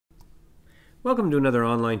Welcome to another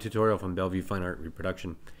online tutorial from Bellevue Fine Art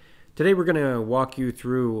Reproduction. Today we're going to walk you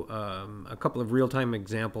through a couple of real-time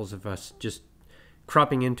examples of us just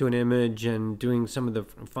cropping into an image and doing some of the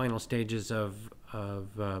final stages of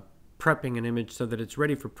prepping an image so that it's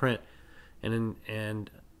ready for print and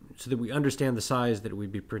so that we understand the size that it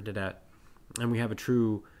would be printed at, and we have a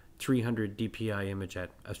true 300 dpi image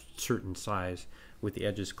at a certain size with the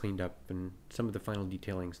edges cleaned up and some of the final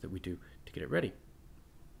detailings that we do to get it ready.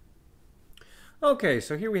 Okay,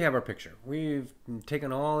 so here we have our picture. We've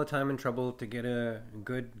taken all the time and trouble to get a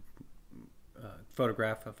good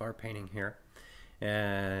photograph of our painting here,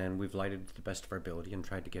 and we've lighted to the best of our ability and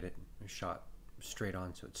tried to get it shot straight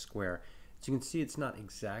on so it's square. As you can see, it's not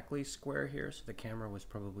exactly square here, so the camera was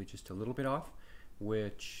probably just a little bit off,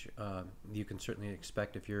 which you can certainly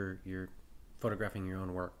expect if you're photographing your own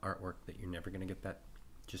artwork, that you're never going to get that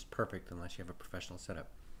just perfect unless you have a professional setup.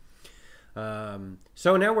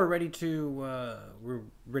 So now we're ready to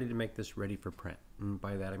make this ready for print, and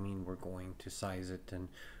by that I mean we're going to size it and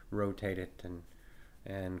rotate it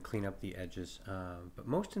and clean up the edges, but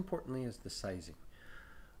most importantly is the sizing.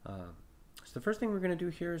 So the first thing we're going to do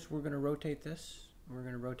here is we're going to rotate this. We're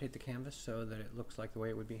going to rotate the canvas so that it looks like the way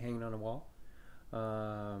it would be hanging on a wall,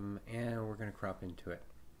 and we're going to crop into it.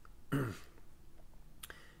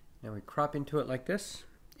 Now we crop into it like this,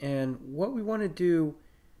 and what we want to do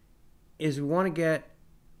is we want to get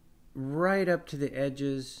right up to the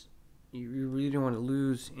edges. You really don't want to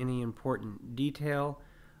lose any important detail.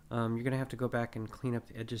 You're going to have to go back and clean up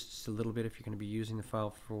the edges just a little bit if you're going to be using the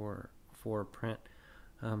file for print,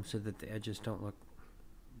 so that the edges don't look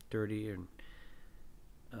dirty. And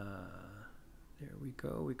there we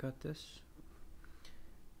go, we got this.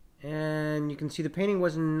 And you can see the painting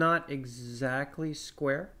was not exactly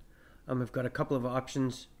square. I've got a couple of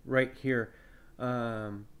options right here.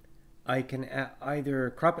 I can either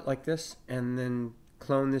crop it like this and then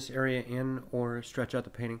clone this area in or stretch out the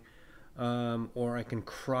painting, or I can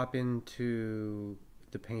crop into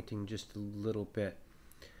the painting just a little bit.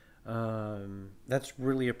 That's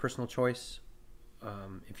really a personal choice.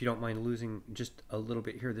 If you don't mind losing just a little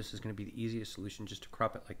bit here, this is going to be the easiest solution, just to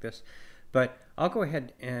crop it like this. But I'll go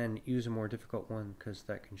ahead and use a more difficult one because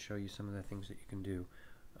that can show you some of the things that you can do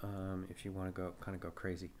if you want to kind of go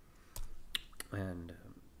crazy and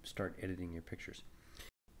start editing your pictures.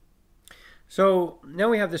 So now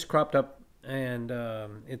we have this cropped up, and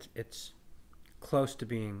it's close to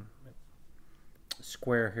being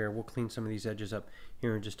square here. We'll clean some of these edges up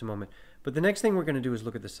here in just a moment. But the next thing we're going to do is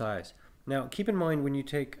look at the size. Now keep in mind, when you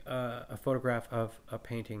take a photograph of a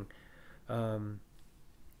painting,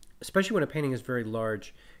 especially when a painting is very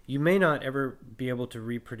large, you may not ever be able to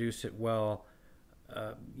reproduce it well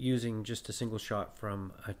using just a single shot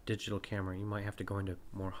from a digital camera. You might have to go into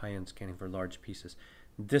more high-end scanning for large pieces.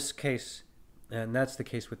 This case, and that's the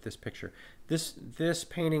case with this picture. This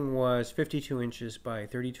painting was 52 inches by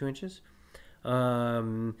 32 inches.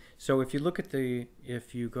 So if you look at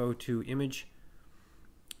if you go to image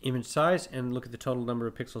size and look at the total number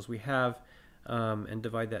of pixels we have, and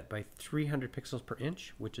divide that by 300 pixels per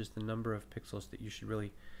inch, which is the number of pixels that you should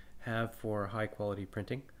really have for high quality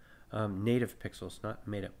printing. Native pixels, not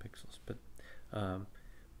made up pixels, but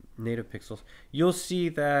native pixels. You'll see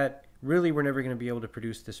that really we're never going to be able to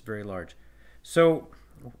produce this very large. So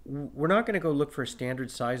we're not going to go look for a standard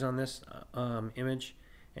size on this image,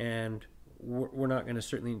 and we're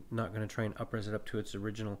certainly not going to try and upres it up to its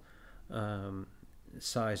original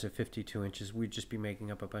size of 52 inches. We'd just be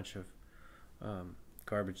making up a bunch of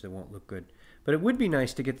garbage that won't look good. But it would be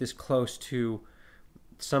nice to get this close to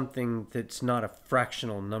something that's not a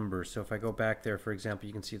fractional number. So if I go back there, for example,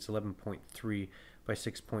 you can see it's 11.3 by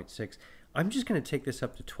 6.6. I'm just going to take this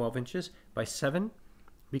up to 12 inches by 7,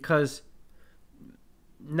 because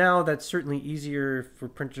now that's certainly easier for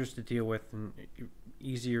printers to deal with and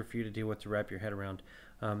easier for you to deal with, to wrap your head around,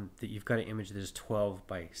 that you've got an image that is 12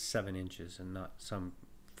 by 7 inches and not some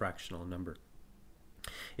fractional number.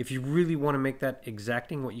 If you really want to make that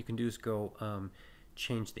exacting, what you can do is go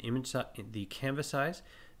change the canvas size.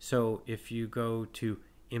 So if you go to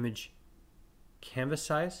image canvas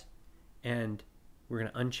size, and we're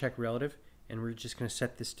going to uncheck relative, and we're just going to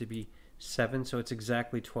set this to be 7, so it's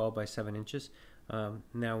exactly 12 by 7 inches.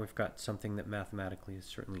 Now we've got something that mathematically is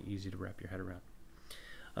certainly easy to wrap your head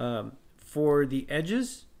around. For the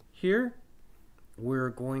edges here, we're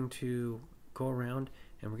going to go around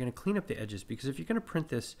and we're going to clean up the edges, because if you're going to print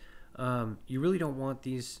this, you really don't want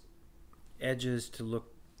these edges to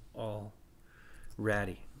look all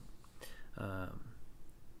ratty.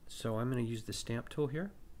 So I'm going to use the stamp tool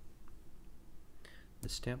here,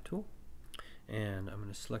 and I'm going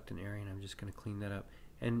to select an area, and I'm just going to clean that up.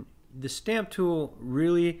 And the stamp tool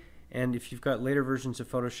really, and if you've got later versions of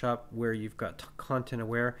Photoshop where you've got content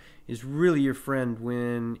aware, is really your friend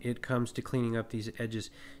when it comes to cleaning up these edges.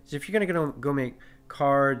 So if you're going to go make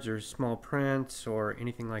cards or small prints or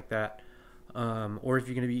anything like that, or if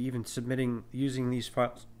you're going to be even using these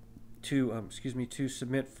files to to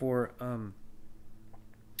submit for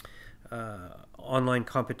online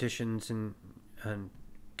competitions and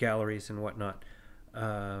galleries and whatnot,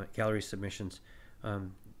 gallery submissions.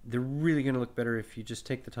 They're really going to look better if you just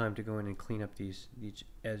take the time to go in and clean up these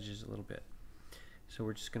edges a little bit. So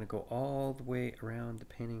we're just going to go all the way around the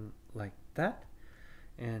painting like that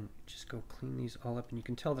and just go clean these all up. And you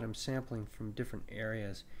can tell that I'm sampling from different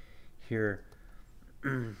areas here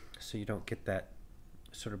so you don't get that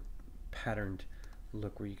sort of patterned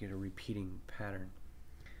look where you get a repeating pattern.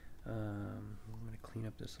 I'm going to clean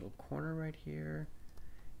up this little corner right here,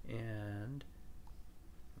 and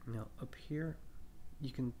now up here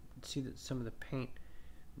you can see that some of the paint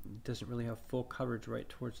doesn't really have full coverage right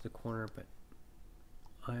towards the corner, but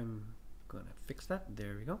I'm going to fix that.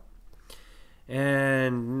 There we go.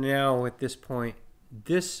 And now at this point,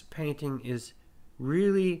 this painting is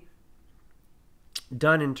really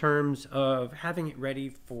done in terms of having it ready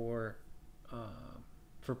for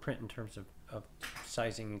print in terms of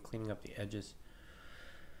sizing and cleaning up the edges.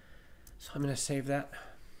 So I'm going to save that.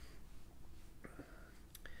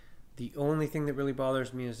 The only thing that really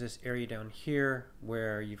bothers me is this area down here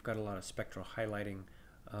where you've got a lot of spectral highlighting,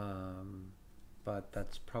 but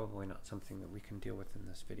that's probably not something that we can deal with in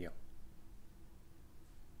this video.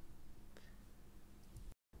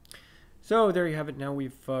 So there you have it. Now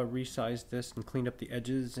we've resized this and cleaned up the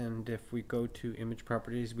edges, and if we go to image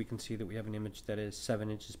properties, we can see that we have an image that is 7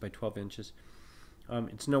 inches by 12 inches.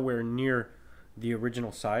 It's nowhere near the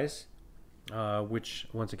original size, which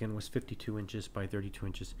once again was 52 inches by 32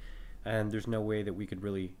 inches, and there's no way that we could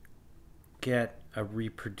really get a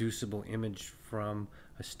reproducible image from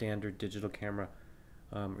a standard digital camera,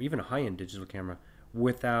 or even a high-end digital camera,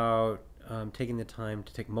 without taking the time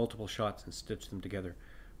to take multiple shots and stitch them together,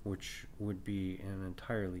 which would be an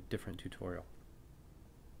entirely different tutorial.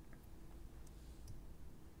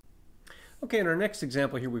 Okay, in our next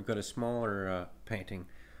example here, we've got a smaller painting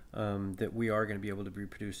that we are going to be able to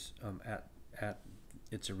reproduce at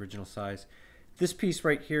its original size. This piece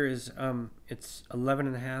right here is it's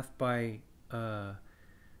 11.5 by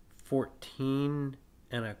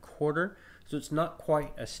 14.25, so it's not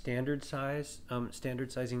quite a standard size.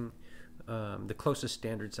 Standard sizing, the closest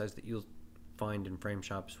standard size that you'll find in frame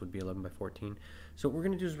shops would be 11 by 14. So what we're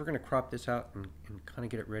going to do is we're going to crop this out and kind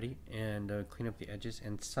of get it ready and clean up the edges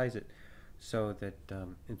and size it so that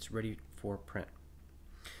it's ready for print.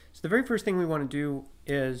 So the very first thing we want to do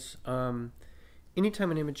is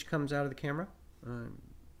anytime an image comes out of the camera,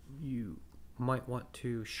 you might want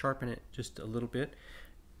to sharpen it just a little bit.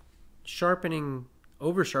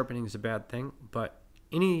 Over sharpening is a bad thing, but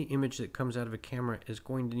any image that comes out of a camera is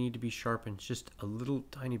going to need to be sharpened just a little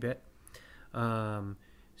tiny bit.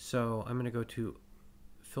 So I'm going to go to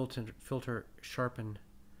filter sharpen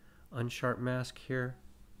unsharp mask here,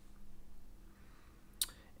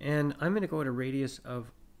 and I'm going to go at a radius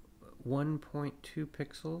of 1.2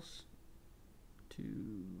 pixels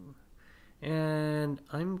and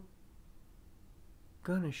I'm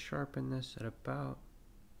going to sharpen this at about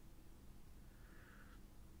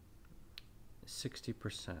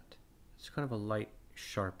 60%. It's kind of a light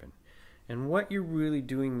sharpen. And what you're really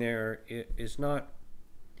doing there is not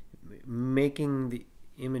making the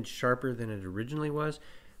image sharper than it originally was,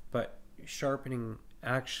 but sharpening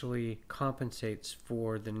actually compensates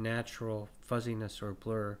for the natural fuzziness or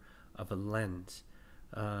blur of a lens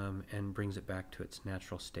and brings it back to its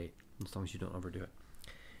natural state, as long as you don't overdo it.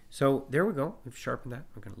 So there we go. We've sharpened that.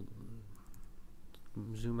 We're going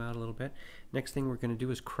to zoom out a little bit. Next thing we're going to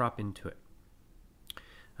do is crop into it.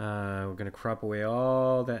 We're going to crop away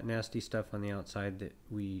all that nasty stuff on the outside that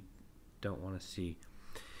we don't want to see.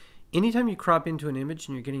 Anytime you crop into an image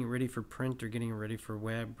and you're getting it ready for print or getting it ready for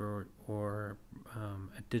web or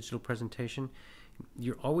a digital presentation,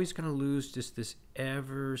 you're always going to lose just this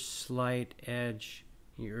ever slight edge.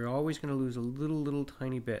 You're always going to lose a little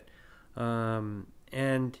tiny bit.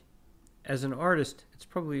 And as an artist, it's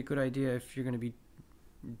probably a good idea, if you're going to be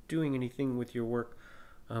doing anything with your work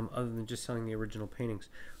other than just selling the original paintings,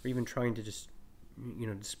 or even trying to just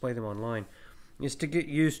display them online, is to get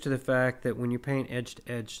used to the fact that when you paint edge to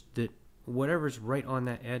edge, that whatever's right on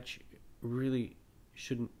that edge really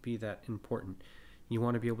shouldn't be that important. You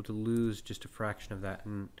want to be able to lose just a fraction of that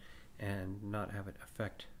and not have it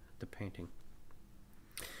affect the painting.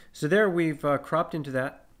 So there we've cropped into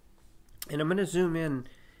that, and I'm going to zoom in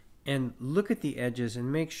and look at the edges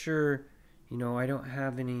and make sure, you know, I don't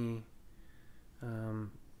have any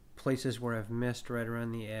places where I've missed right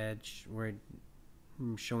around the edge where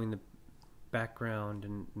I'm showing the background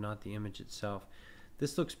and not the image itself.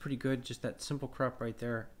 This looks pretty good. Just that simple crop right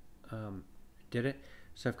there did it.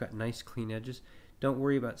 So I've got nice clean edges. Don't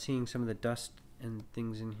worry about seeing some of the dust and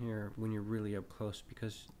things in here when you're really up close,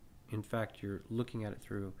 because in fact you're looking at it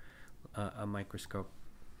through a microscope.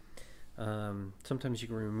 Sometimes you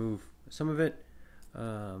can remove some of it.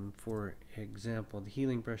 For example, the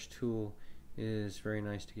healing brush tool is very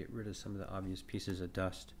nice to get rid of some of the obvious pieces of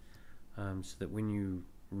dust, so that when you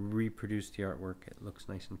reproduce the artwork it looks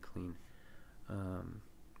nice and clean.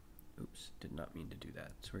 Oops, did not mean to do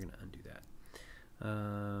that, so we're going to undo that.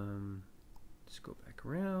 Let's go back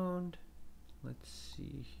around. Let's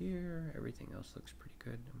see here. Everything else looks pretty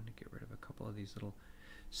good. I'm going to get rid of a couple of these little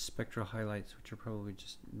spectral highlights, which are probably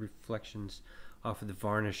just reflections off of the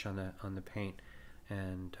varnish on the paint,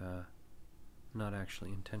 and not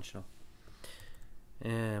actually intentional.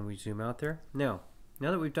 And we zoom out there. Now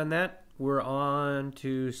that we've done that, we're on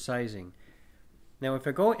to sizing. Now if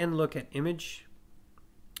I go and look at image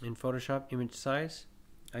in Photoshop, image size,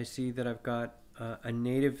 I see that I've got a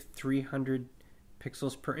native 300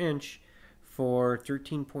 pixels per inch for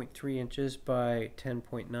 13.3 inches by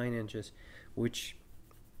 10.9 inches, which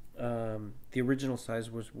the original size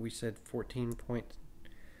was, we said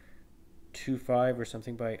 14.25 or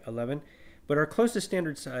something by 11, but our closest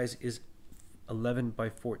standard size is 11 by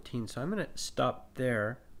 14. So I'm going to stop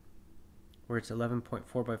there where it's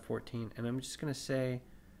 11.4 by 14, and I'm just going to say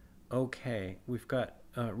okay. We've got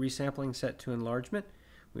resampling set to enlargement.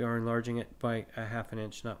 We are enlarging it by a half an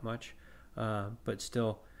inch, not much, but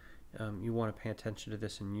still you want to pay attention to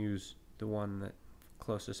this and use the one that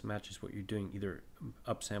closest matches what you're doing, either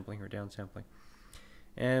upsampling or downsampling.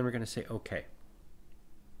 And we're going to say okay.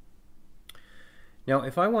 Now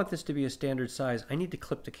if I want this to be a standard size, I need to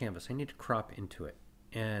clip the canvas. I need to crop into it.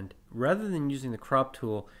 And rather than using the crop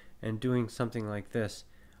tool and doing something like this,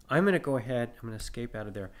 I'm going to go ahead, I'm going to escape out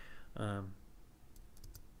of there.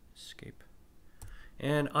 Escape.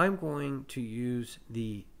 And I'm going to use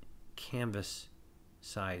the canvas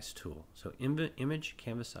size tool. So image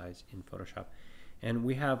canvas size in Photoshop. And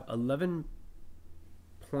we have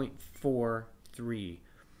 11.43.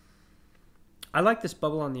 I like this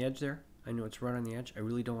bubble on the edge there. I know it's right on the edge. I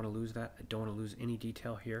really don't want to lose that. I don't want to lose any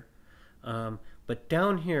detail here. But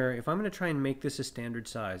down here, if I'm going to try and make this a standard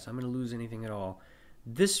size, I'm going to lose anything at all.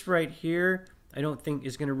 This right here, I don't think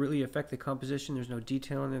is going to really affect the composition. There's no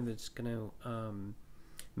detail in there that's going to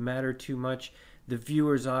matter too much. The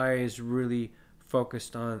viewer's eye is really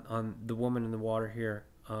focused on the woman in the water here,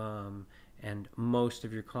 and most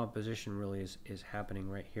of your composition really is happening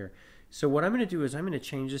right here. So what I'm going to do is I'm going to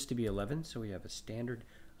change this to be 11, so we have a standard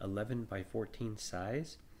 11 by 14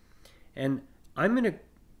 size, and I'm going to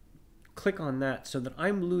click on that so that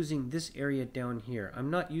I'm losing this area down here. I'm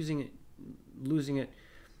not losing it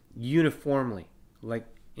uniformly. Like,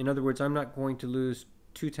 in other words, I'm not going to lose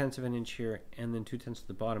 2/10 of an inch here and then 2/10 at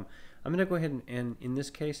the bottom. I'm going to go ahead and in this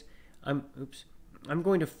case, I'm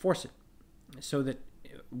going to force it so that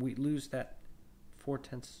we lose that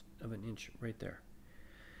 4/10 of an inch right there.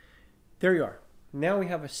 There you are. Now we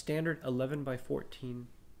have a standard 11 by 14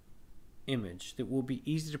 image that will be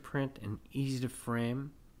easy to print and easy to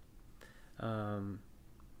frame.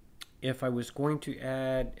 If I was going to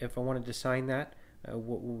add, if I wanted to sign that,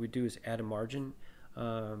 what we would do is add a margin.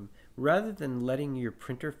 Rather than letting your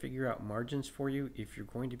printer figure out margins for you if you're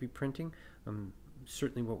going to be printing,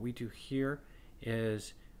 certainly what we do here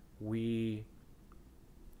is we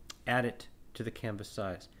add it to the canvas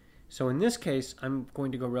size. So in this case, I'm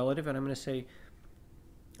going to go relative, and I'm going to say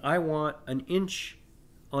I want an inch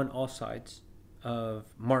on all sides of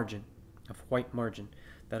margin, of white margin.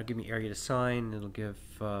 That'll give me area to sign. It'll give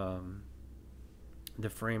the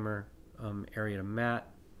framer area to matte.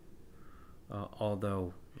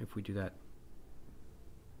 Although if we do that,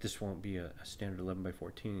 this won't be a standard 11 by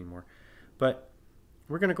 14 anymore. But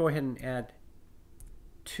we're going to go ahead and add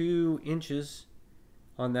 2 inches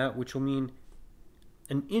on that, which will mean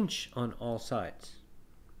an inch on all sides.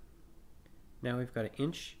 Now we've got an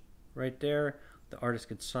inch right there. The artist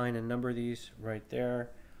could sign and number these right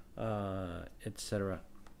there, etc.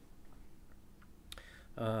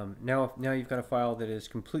 Now you've got a file that is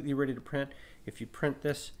completely ready to print. If you print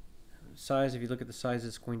this size, if you look at the size,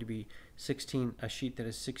 it's going to be 16, a sheet that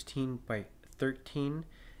is 16 by 13,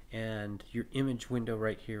 and your image window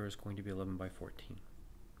right here is going to be 11 by 14.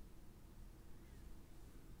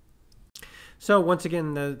 So once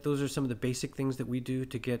again, those are some of the basic things that we do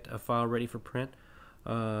to get a file ready for print.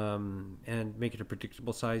 and make it a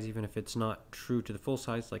predictable size, even if it's not true to the full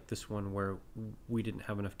size, like this one where we didn't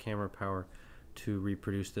have enough camera power to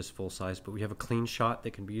reproduce this full size, but we have a clean shot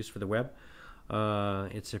that can be used for the web.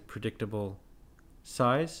 It's a predictable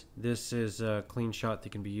size. This is a clean shot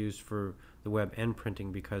that can be used for the web and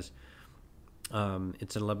printing because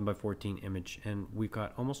it's an 11 by 14 image, and we've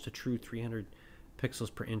got almost a true 300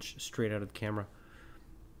 pixels per inch straight out of the camera.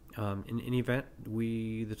 In any event,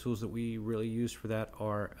 the tools that we really use for that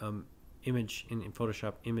are image in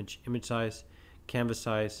Photoshop, image size, canvas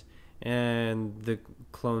size, and the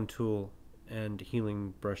clone tool and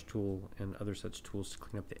healing brush tool and other such tools to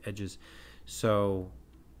clean up the edges. So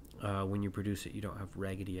when you produce it, you don't have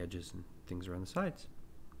raggedy edges and things around the sides.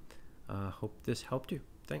 Hope this helped you.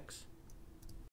 Thanks.